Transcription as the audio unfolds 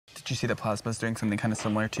you see that Plasma's doing something kind of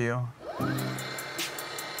similar to you?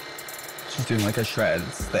 She's doing like a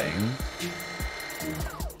shreds thing.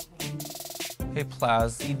 Hey,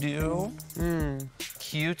 Plazzy-Doo.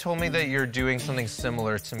 Q told me that you're doing something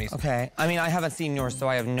similar to me. Okay, I mean, I haven't seen yours, so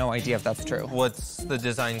I have no idea if that's true. What's the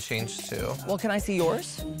design changed to? Well, can I see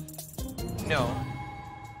yours? No.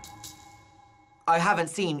 I haven't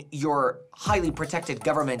seen your highly protected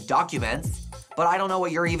government documents, but I don't know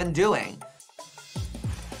what you're even doing.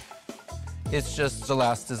 It's just the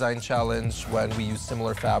last design challenge when we used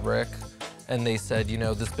similar fabric, and they said, you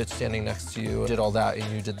know, this bitch standing next to you did all that,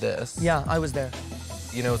 and you did this. Yeah, I was there.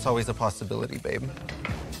 You know, it's always a possibility, babe.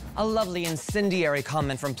 A lovely incendiary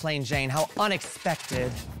comment from Plain Jane. How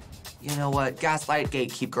unexpected. You know what? Gaslight,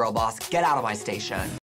 gatekeep, girl boss. Get out of my station.